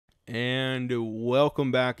And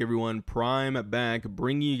welcome back, everyone. Prime back,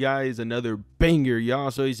 bringing you guys another banger,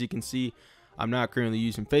 y'all. So as you can see, I'm not currently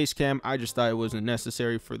using Facecam. I just thought it wasn't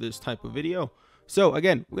necessary for this type of video. So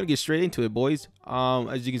again, we're gonna get straight into it, boys.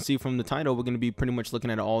 As you can see from the title, we're gonna be pretty much looking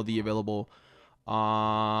at all the available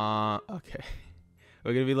okay.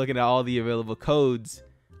 We're gonna be looking at all the available codes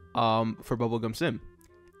for Bubblegum Sim.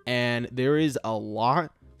 And there is a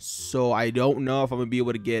lot. So I don't know if I'm gonna be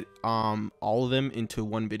able to get all of them into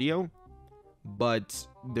one video, but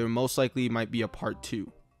there most likely might be a part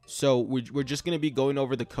 2. So we're just gonna be going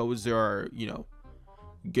over the codes that are, you know,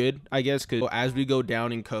 good, I guess, because as we go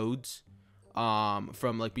down in codes,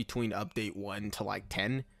 from like between update 1 to like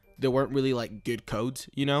 10, there weren't really like good codes,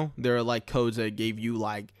 you know. There are like codes that gave you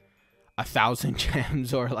like 1,000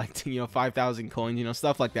 gems or like 5,000 coins, you know,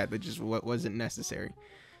 stuff like that just wasn't necessary.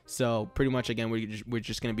 So pretty much, again, we're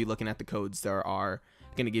just going to be looking at the codes that are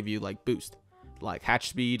going to give you like boost, like hatch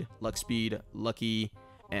speed, luck speed, lucky,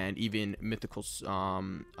 and even mythical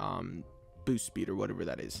boost speed or whatever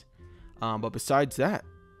that is. But besides that,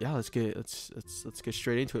 yeah, let's get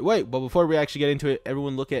straight into it. Wait, but before we actually get into it,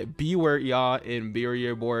 everyone look at Beware Yaw in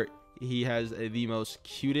Beware Board. He has the most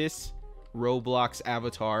cutest Roblox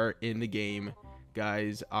avatar in the game,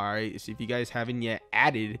 guys. All right, so if you guys haven't yet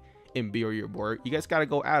added in Beware Board, you guys gotta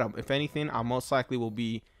go at him. If anything, I most likely will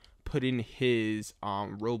be putting his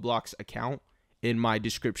Roblox account in my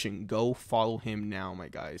description. Go follow him now, my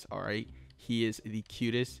guys. All right, he is the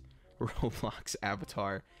cutest Roblox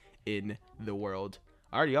avatar in the world.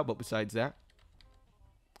 Alrighty, y'all, but besides that,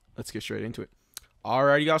 let's get straight into it.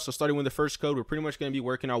 Alrighty, y'all, so starting with the first code, we're pretty much going to be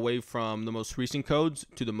working our way from the most recent codes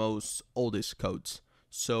to the most oldest codes.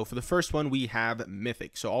 So for the first one, we have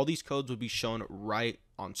Mythic. So all these codes will be shown right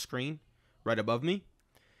on screen, right above me.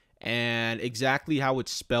 And exactly how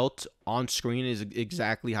it's spelt on screen is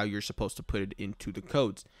exactly how you're supposed to put it into the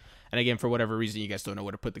codes. And again, for whatever reason, you guys don't know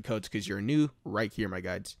where to put the codes because you're new, right here, my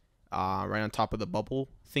guys. Right on top of the bubble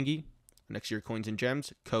thingy, next to your coins and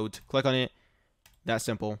gems, codes, click on it. That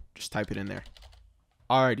simple, just type it in there.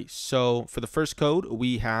 Alrighty, so for the first code,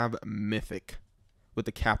 we have Mythic with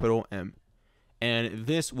the capital M. And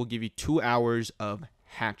this will give you 2 hours of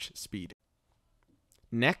hatch speed.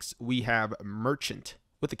 Next, we have Merchant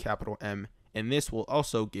with the capital M. And this will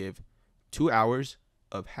also give 2 hours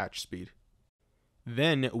of hatch speed.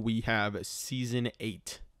 Then we have Season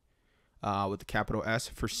 8 with the capital S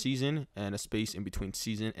for season and a space in between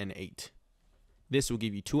season and 8. This will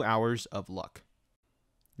give you 2 hours of luck.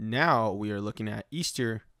 Now we are looking at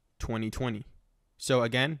Easter 2020. So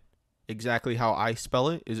again, exactly how I spell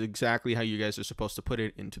it is exactly how you guys are supposed to put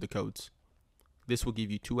it into the codes. This will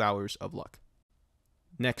give you 2 hours of luck.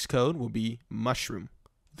 Next code will be Mushroom,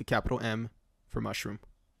 the capital M for mushroom.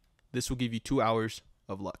 This will give you 2 hours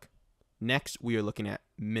of luck. Next, we are looking at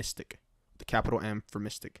Mystic, the capital M for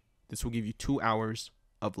Mystic. This will give you 2 hours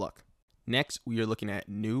of luck. Next, we are looking at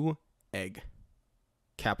New Egg,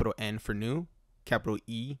 capital N for new, capital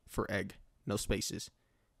E for egg, no spaces.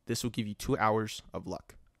 This will give you 2 hours of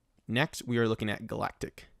luck. Next, we are looking at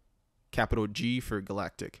Galactic, capital G for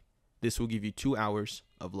Galactic. This will give you 2 hours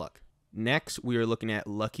of luck. Next, we are looking at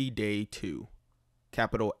Lucky Day 2,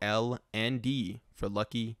 capital L and D for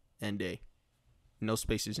lucky and day, no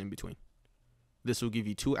spaces in between. This will give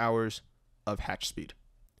you 2 hours of hatch speed.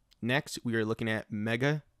 Next, we are looking at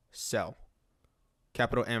Mega Cell,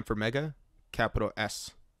 capital M for Mega, capital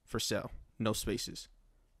S for Cell, no spaces.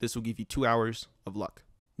 This will give you 2 hours of luck.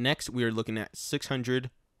 Next, we are looking at 600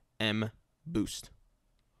 M Boost,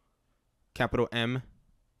 capital M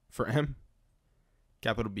for M,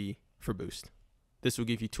 capital B for Boost. This will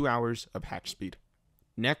give you 2 hours of hatch speed.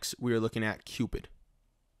 Next, we are looking at Cupid,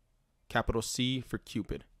 capital C for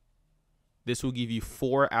Cupid. This will give you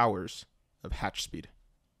 4 hours of hatch speed.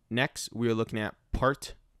 Next, we are looking at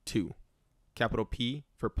Part 2, capital P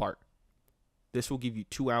for Part. This will give you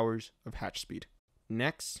 2 hours of hatch speed.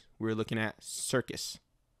 Next, we're looking at Circus,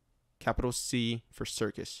 capital C for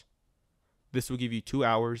Circus. This will give you 2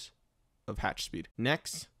 hours of hatch speed.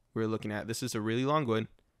 Next, we're looking at, this is a really long one,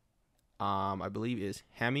 I believe is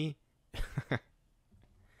Hammy.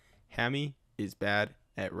 Hammy is bad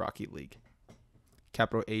at Rocket League.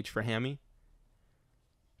 Capital H for Hammy,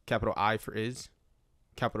 capital I for is,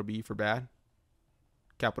 capital B for bad,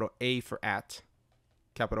 capital A for at,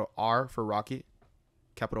 capital R for rocket,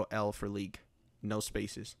 capital L for league, no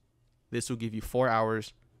spaces. This will give you 4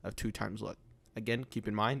 hours of 2 times luck. Again, keep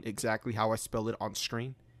in mind exactly how I spelled it on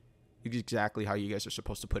screen, exactly how you guys are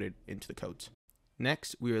supposed to put it into the codes.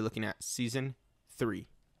 Next, we are looking at Season 3,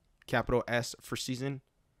 capital S for season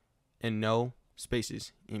and no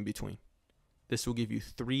spaces in between. This will give you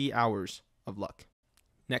 3 hours of luck.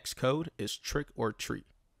 Next code is trick or treat.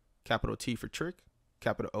 Capital T for trick,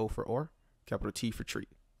 capital O for or, capital T for treat.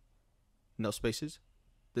 No spaces.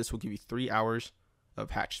 This will give you 3 hours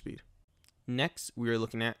of hatch speed. Next, we are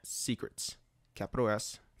looking at secrets. Capital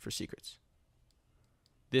S for secrets.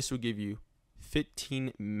 This will give you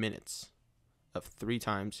 15 minutes of 3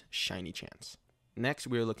 times shiny chance. Next,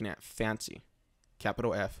 we are looking at fancy.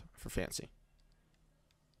 Capital F for fancy.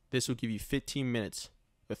 This will give you 15 minutes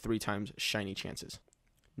of 3 times shiny chances.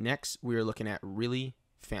 Next, we are looking at really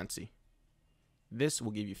fancy. This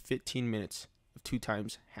will give you 15 minutes of 2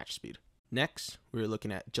 times hatch speed. Next, we are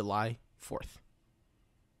looking at July 4th.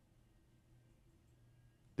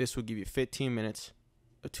 This will give you 15 minutes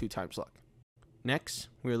of 2 times luck. Next,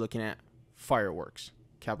 we are looking at fireworks.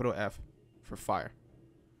 Capital F for fire.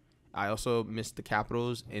 I also missed the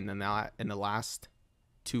capitals in the last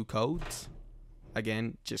 2 codes.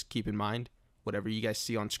 Again, just keep in mind, whatever you guys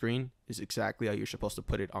see on screen is exactly how you're supposed to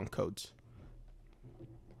put it on codes.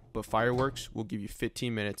 But fireworks will give you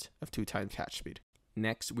 15 minutes of 2 times hatch speed.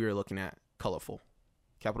 Next, we are looking at colorful.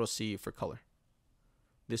 Capital C for color.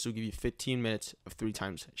 This will give you 15 minutes of 3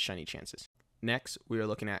 times shiny chances. Next, we are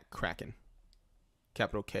looking at Kraken.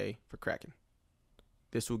 Capital K for Kraken.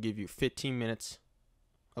 This will give you 15 minutes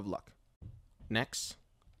of luck. Next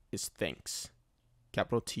is thanks.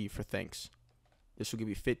 Capital T for thanks. This will give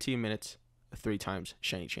you 15 minutes of 3 times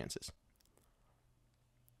shiny chances.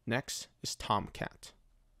 Next is Tomcat.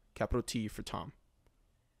 Capital T for Tom.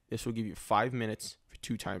 This will give you 5 minutes for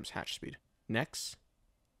 2 times hatch speed. Next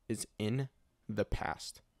is in the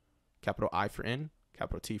past. Capital I for in,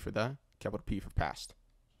 capital T for the, capital P for past.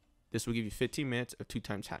 This will give you 15 minutes of 2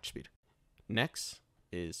 times hatch speed. Next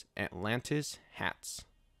is Atlantis hats.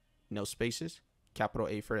 No spaces. Capital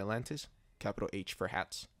A for Atlantis, capital H for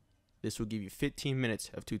hats. This will give you 15 minutes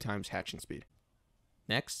of 2 times hatching speed.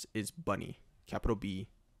 Next is bunny. Capital B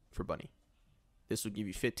for bunny. This will give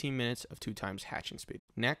you 15 minutes of 2 times hatching speed.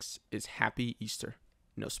 Next is happy Easter.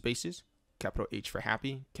 No spaces. Capital H for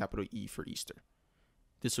happy, capital E for Easter.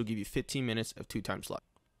 This will give you 15 minutes of 2 times luck.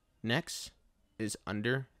 Next is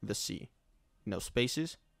under the sea. No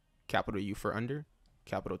spaces. Capital U for under,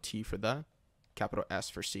 capital T for the, capital S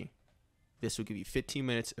for sea. This will give you 15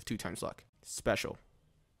 minutes of 2 times luck. Special.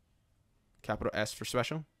 Capital S for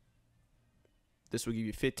special. This will give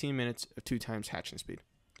you 15 minutes of 2 times hatching speed.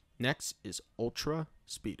 Next is ultra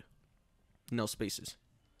speed. No spaces.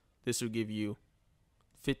 This will give you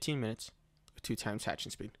 15 minutes of 2 times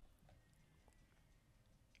hatching speed.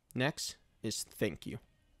 Next is thank you.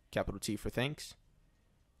 Capital T for thanks,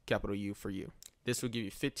 capital U for you. This will give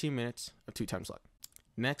you 15 minutes of 2 times luck.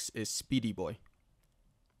 Next is Speedy Boy.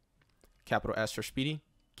 Capital S for Speedy,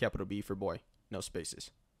 capital B for boy. No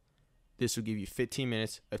spaces. This will give you 15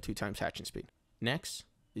 minutes of 2 times hatching speed. Next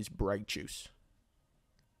is Bright Juice.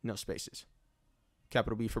 No spaces.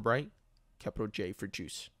 Capital B for bright, capital J for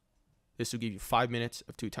juice. This will give you 5 minutes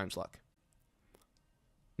of 2 times luck.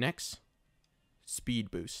 Next,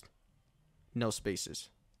 Speed Boost. No spaces.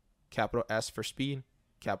 Capital S for speed,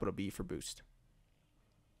 capital B for boost.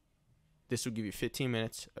 This will give you 15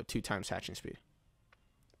 minutes of 2 times hatching speed.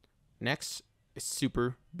 Next is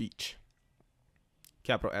Super Beach.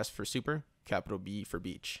 Capital S for super, capital B for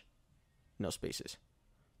beach. No spaces.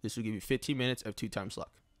 This will give you 15 minutes of 2 times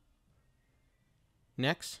luck.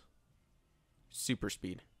 Next, Super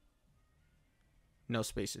Speed. No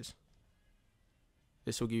spaces.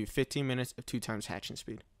 This will give you 15 minutes of 2 times hatching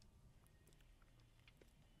speed.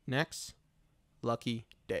 Next, Lucky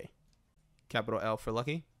Day. Capital L for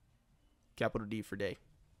lucky, capital D for day.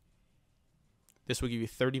 This will give you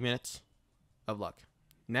 30 minutes of luck.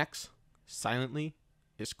 Next, Silently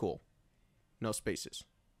is cool. No spaces.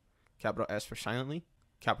 Capital S for silently,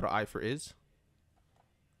 capital I for is,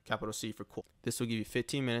 capital C for cool. This will give you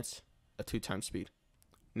 15 minutes of 2 times speed.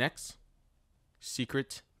 Next,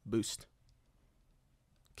 Secret Boost.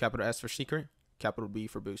 Capital S for secret, capital B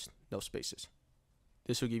for boost. No spaces.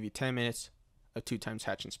 This will give you 10 minutes of 2 times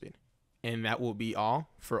hatching speed. And that will be all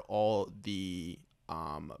for all the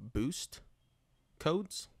boost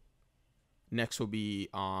codes. Next will be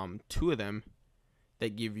 2 of them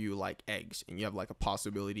that give you like eggs, and you have like a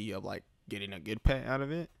possibility of like getting a good pet out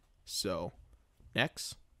of it. So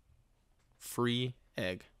next, free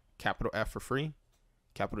egg. Capital F for free,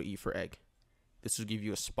 capital E for egg. This will give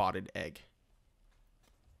you a spotted egg.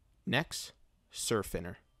 Next, Sir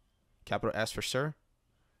Finner. Capital S for Sir,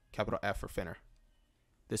 capital F for Finner.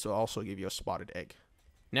 This will also give you a spotted egg.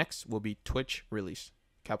 Next will be Twitch Release.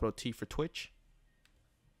 Capital T for Twitch,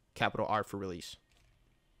 capital R for Release.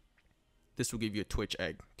 This will give you a Twitch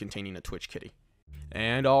egg containing a Twitch kitty.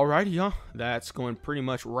 And alrighty, y'all, that's going to pretty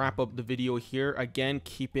much wrap up the video here. Again,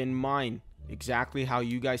 keep in mind exactly how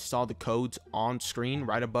you guys saw the codes on screen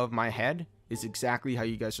right above my head is exactly how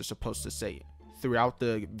you guys are supposed to say it. Throughout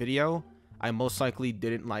the video, I most likely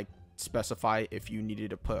didn't like specify if you needed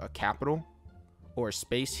to put a capital or a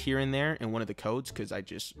space here and there in one of the codes because I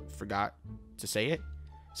just forgot to say it.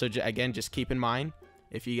 So again, just keep in mind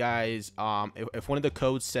if you guys if one of the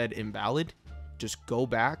codes said invalid, just go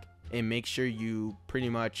back and make sure you pretty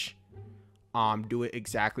much do it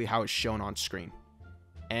exactly how it's shown on screen.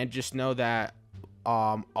 And just know that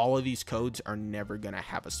all of these codes are never gonna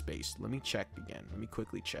have a space. Let me check again. Let me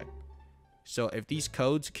quickly check. So if these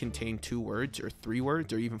codes contain 2 words or 3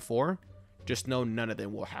 words or even 4, just know none of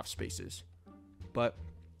them will have spaces. But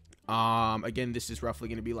again, this is roughly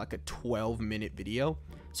going to be like a 12-minute video,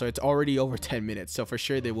 so it's already over 10 minutes. So for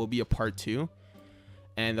sure there will be a part 2,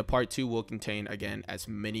 and the part 2 will contain again as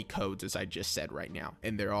many codes as I just said right now,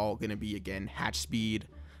 and they're all going to be again hatch speed,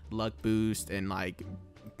 luck boost, and like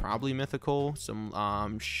probably mythical, some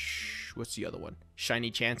what's the other one, shiny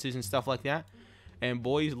chances and stuff like that. And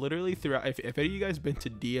boys, literally throughout, if any of you guys been to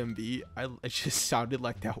DMV, it just sounded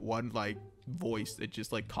like that one like voice that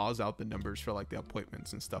just like calls out the numbers for like the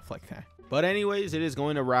appointments and stuff like that. But anyways, it is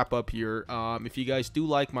going to wrap up here. If you guys do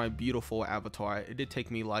like my beautiful avatar, it did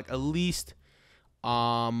take me like at least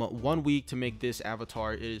 1 week to make this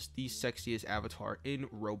avatar. It is the sexiest avatar in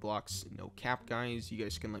Roblox, no cap, guys. You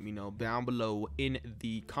guys can let me know down below in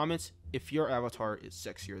the comments if your avatar is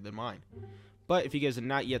sexier than mine. But if you guys are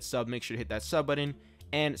not yet subbed, make sure to hit that sub button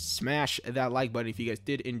and smash that like button if you guys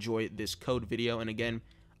did enjoy this code video. And again,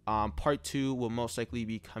 part 2 will most likely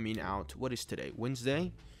be coming out. What is today?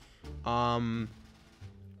 Wednesday?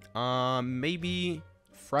 Maybe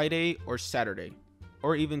Friday or Saturday,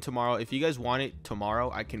 or even tomorrow. If you guys want it tomorrow,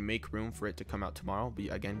 I can make room for it to come out tomorrow.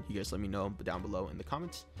 But again, you guys let me know down below in the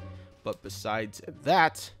comments. But besides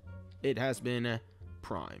that, it has been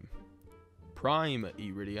Prime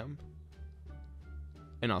Iridium.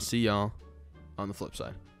 And I'll see y'all on the flip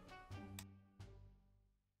side.